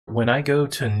when I go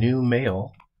to New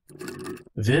Mail,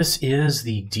 this is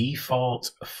the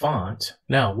default font.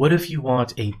 Now, what if you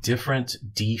want a different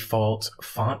default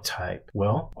font type?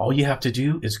 Well, all you have to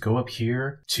do is go up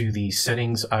here to the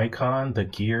settings icon, the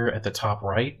gear at the top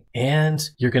right, and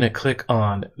you're going to click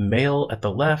on Mail at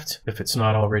the left if it's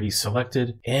not already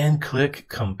selected, and click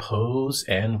Compose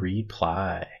and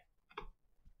Reply.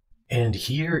 And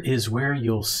here is where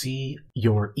you'll see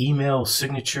your email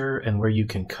signature and where you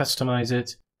can customize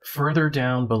it. Further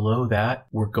down below that,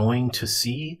 we're going to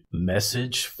see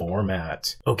message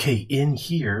format. Okay, in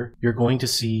here, you're going to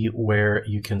see where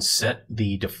you can set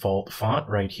the default font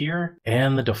right here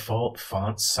and the default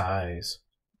font size.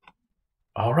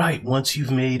 All right, once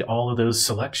you've made all of those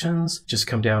selections, just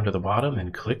come down to the bottom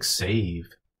and click Save.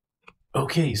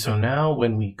 Okay, so now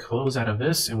when we close out of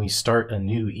this and we start a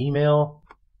new email,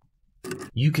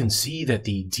 you can see that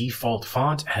the default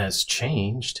font has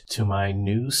changed to my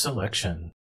new selection.